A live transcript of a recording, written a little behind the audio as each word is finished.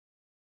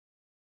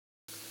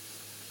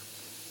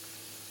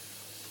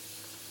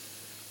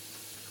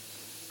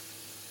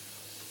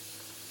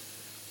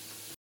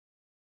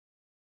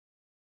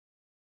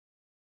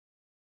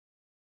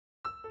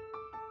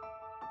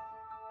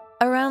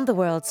Around the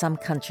world, some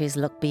countries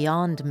look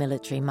beyond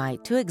military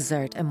might to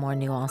exert a more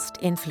nuanced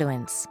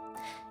influence.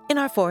 In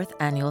our fourth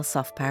annual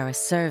Soft Power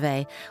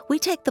survey, we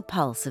take the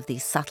pulse of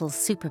these subtle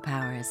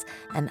superpowers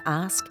and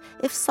ask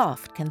if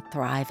soft can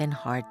thrive in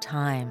hard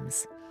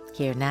times.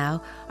 Here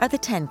now are the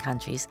 10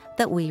 countries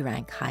that we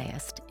rank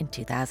highest in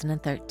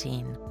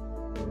 2013.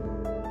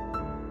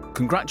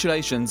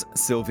 Congratulations,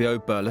 Silvio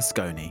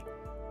Berlusconi.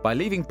 By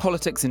leaving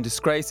politics in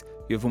disgrace,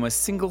 you have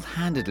almost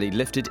single-handedly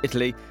lifted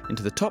Italy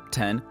into the top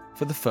 10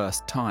 for the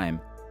first time.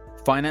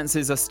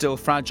 Finances are still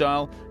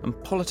fragile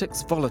and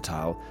politics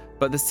volatile,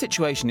 but the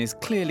situation is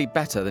clearly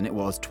better than it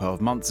was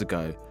 12 months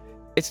ago.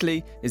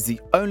 Italy is the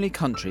only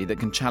country that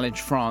can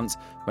challenge France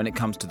when it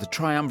comes to the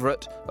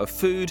triumvirate of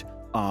food,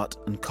 art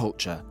and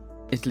culture.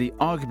 Italy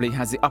arguably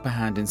has the upper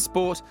hand in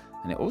sport,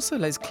 and it also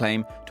lays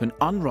claim to an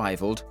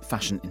unrivaled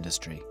fashion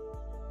industry.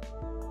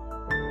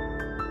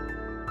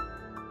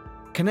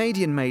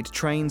 Canadian-made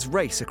trains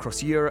race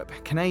across Europe,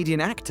 Canadian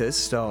actors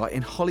star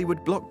in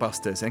Hollywood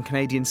blockbusters, and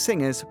Canadian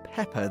singers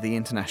pepper the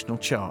international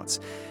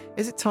charts.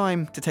 Is it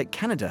time to take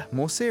Canada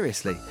more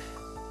seriously?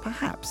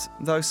 Perhaps,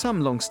 though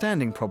some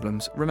long-standing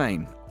problems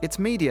remain. Its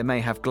media may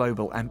have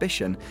global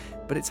ambition,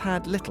 but it's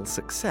had little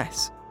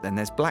success. Then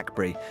there's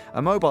BlackBerry,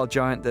 a mobile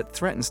giant that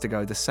threatens to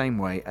go the same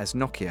way as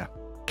Nokia.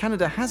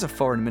 Canada has a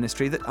foreign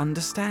ministry that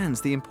understands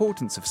the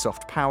importance of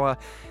soft power.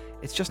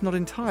 It's just not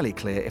entirely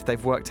clear if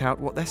they've worked out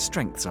what their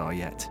strengths are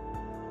yet.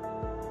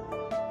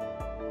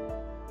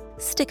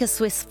 Stick a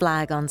Swiss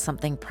flag on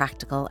something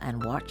practical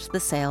and watch the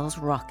sales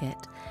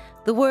rocket.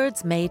 The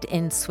words "made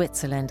in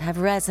Switzerland" have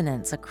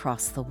resonance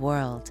across the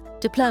world.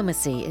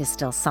 Diplomacy is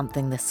still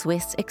something the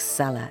Swiss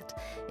excel at.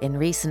 In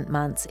recent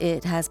months,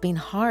 it has been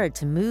hard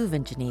to move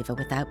in Geneva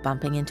without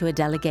bumping into a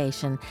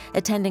delegation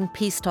attending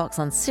peace talks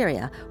on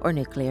Syria or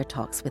nuclear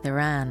talks with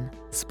Iran.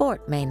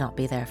 Sport may not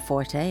be their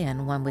forte,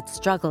 and one would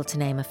struggle to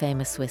name a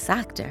famous Swiss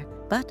actor,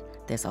 but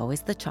there's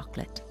always the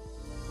chocolate.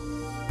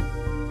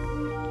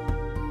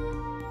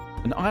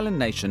 An island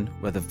nation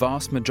where the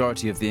vast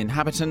majority of the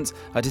inhabitants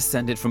are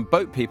descended from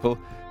boat people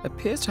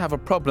appears to have a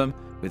problem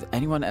with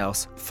anyone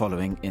else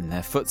following in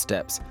their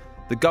footsteps.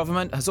 The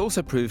government has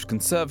also proved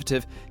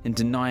conservative in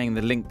denying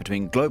the link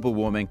between global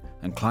warming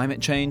and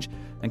climate change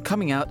and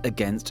coming out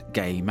against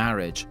gay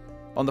marriage.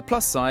 On the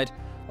plus side,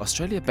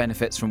 Australia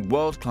benefits from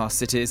world-class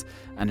cities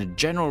and a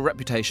general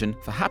reputation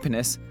for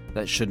happiness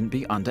that shouldn't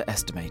be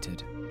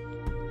underestimated.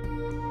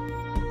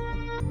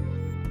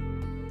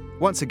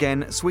 Once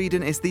again,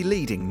 Sweden is the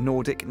leading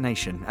Nordic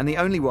nation and the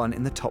only one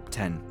in the top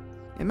 10.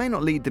 It may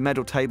not lead the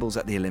medal tables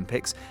at the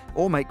Olympics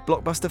or make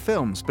blockbuster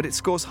films, but it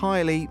scores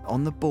highly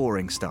on the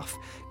boring stuff: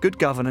 good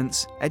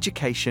governance,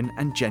 education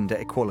and gender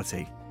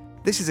equality.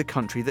 This is a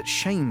country that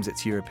shames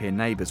its European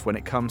neighbours when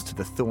it comes to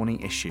the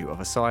thorny issue of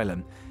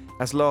asylum.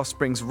 As last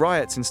spring's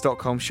riots in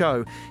Stockholm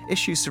show,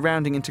 issues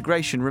surrounding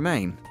integration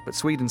remain, but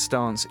Sweden's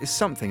stance is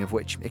something of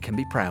which it can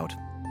be proud.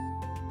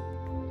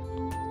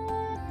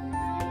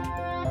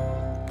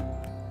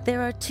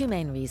 There are two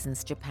main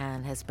reasons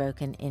Japan has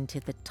broken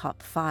into the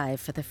top 5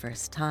 for the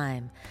first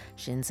time: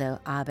 Shinzo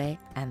Abe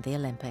and the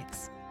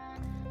Olympics.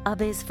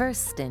 Abe's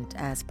first stint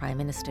as Prime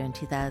Minister in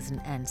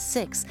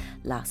 2006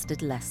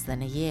 lasted less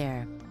than a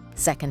year.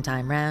 Second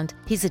time round,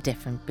 he's a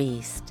different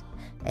beast.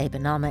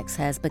 Abenomics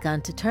has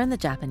begun to turn the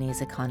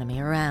Japanese economy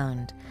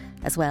around.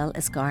 As well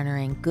as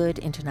garnering good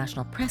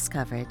international press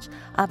coverage,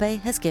 Abe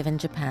has given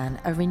Japan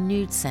a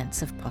renewed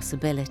sense of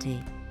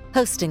possibility.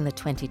 Hosting the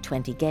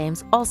 2020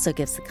 Games also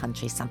gives the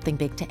country something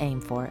big to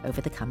aim for over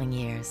the coming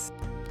years.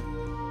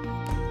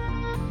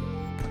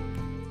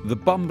 The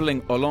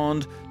bumbling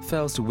Hollande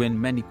fails to win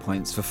many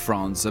points for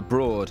France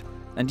abroad,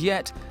 and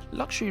yet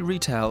luxury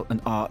retail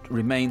and art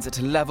remains at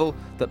a level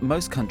that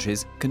most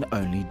countries can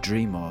only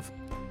dream of.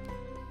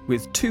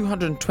 With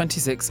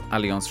 226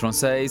 Alliances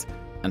Françaises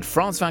and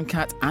France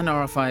 24 and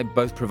RFI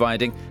both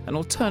providing an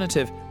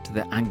alternative to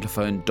the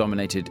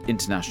Anglophone-dominated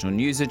international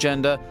news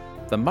agenda,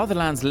 the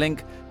motherland's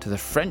link to the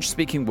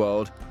French-speaking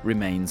world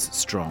remains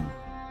strong.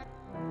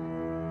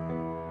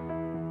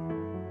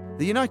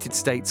 The United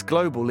States'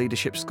 global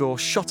leadership score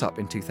shot up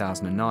in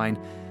 2009,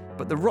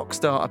 but the rock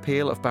star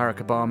appeal of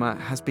Barack Obama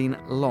has been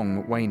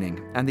long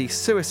waning, and the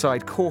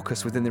suicide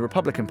caucus within the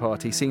Republican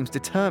Party seems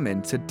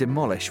determined to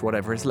demolish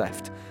whatever is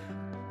left.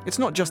 It's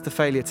not just the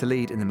failure to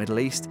lead in the Middle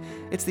East,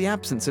 it's the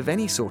absence of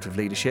any sort of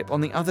leadership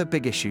on the other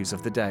big issues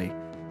of the day.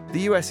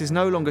 The US is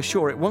no longer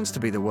sure it wants to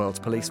be the world's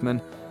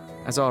policeman.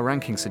 As our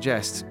rankings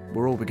suggest,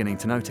 we're all beginning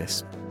to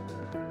notice.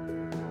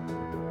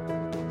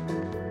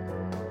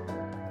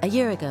 A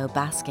year ago,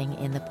 basking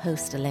in the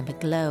post-Olympic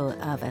glow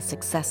of a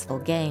successful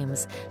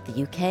Games,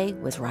 the UK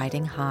was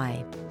riding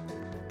high.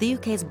 The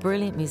UK's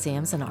brilliant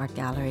museums and art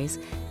galleries,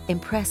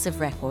 impressive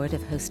record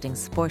of hosting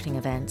sporting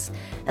events,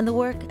 and the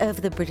work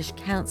of the British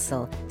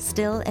Council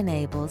still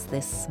enables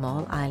this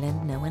small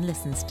island no one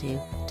listens to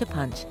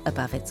punch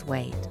above its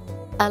weight.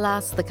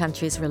 Alas, the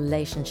country's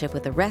relationship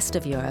with the rest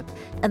of Europe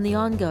and the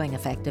ongoing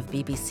effect of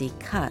BBC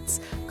cuts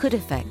could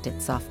affect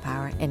its soft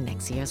power in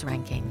next year's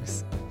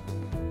rankings.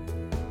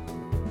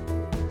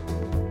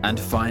 And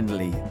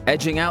finally,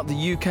 edging out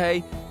the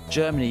UK,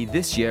 Germany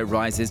this year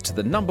rises to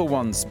the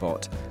 #1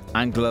 spot.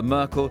 Angela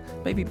Merkel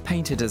may be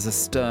painted as a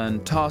stern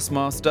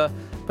taskmaster,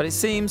 but it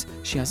seems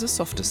she has a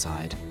softer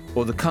side.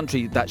 Or the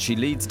country that she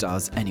leads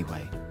does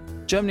anyway.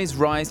 Germany's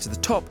rise to the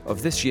top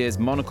of this year's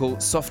Monocle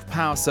Soft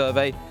Power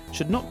Survey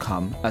should not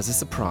come as a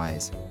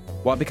surprise.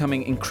 While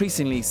becoming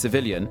increasingly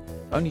civilian,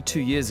 only 2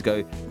 years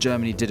ago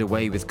Germany did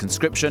away with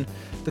conscription,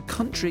 the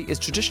country is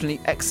traditionally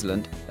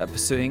excellent at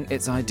pursuing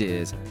its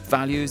ideas,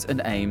 values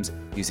and aims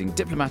using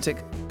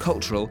diplomatic,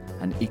 cultural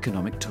and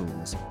economic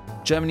tools.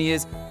 Germany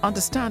is,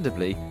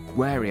 understandably,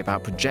 wary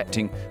about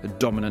projecting a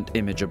dominant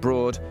image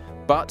abroad,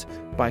 but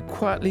by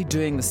quietly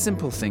doing the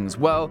simple things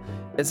well,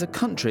 it's a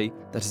country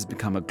that has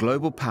become a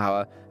global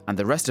power, and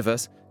the rest of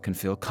us can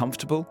feel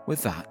comfortable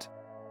with that.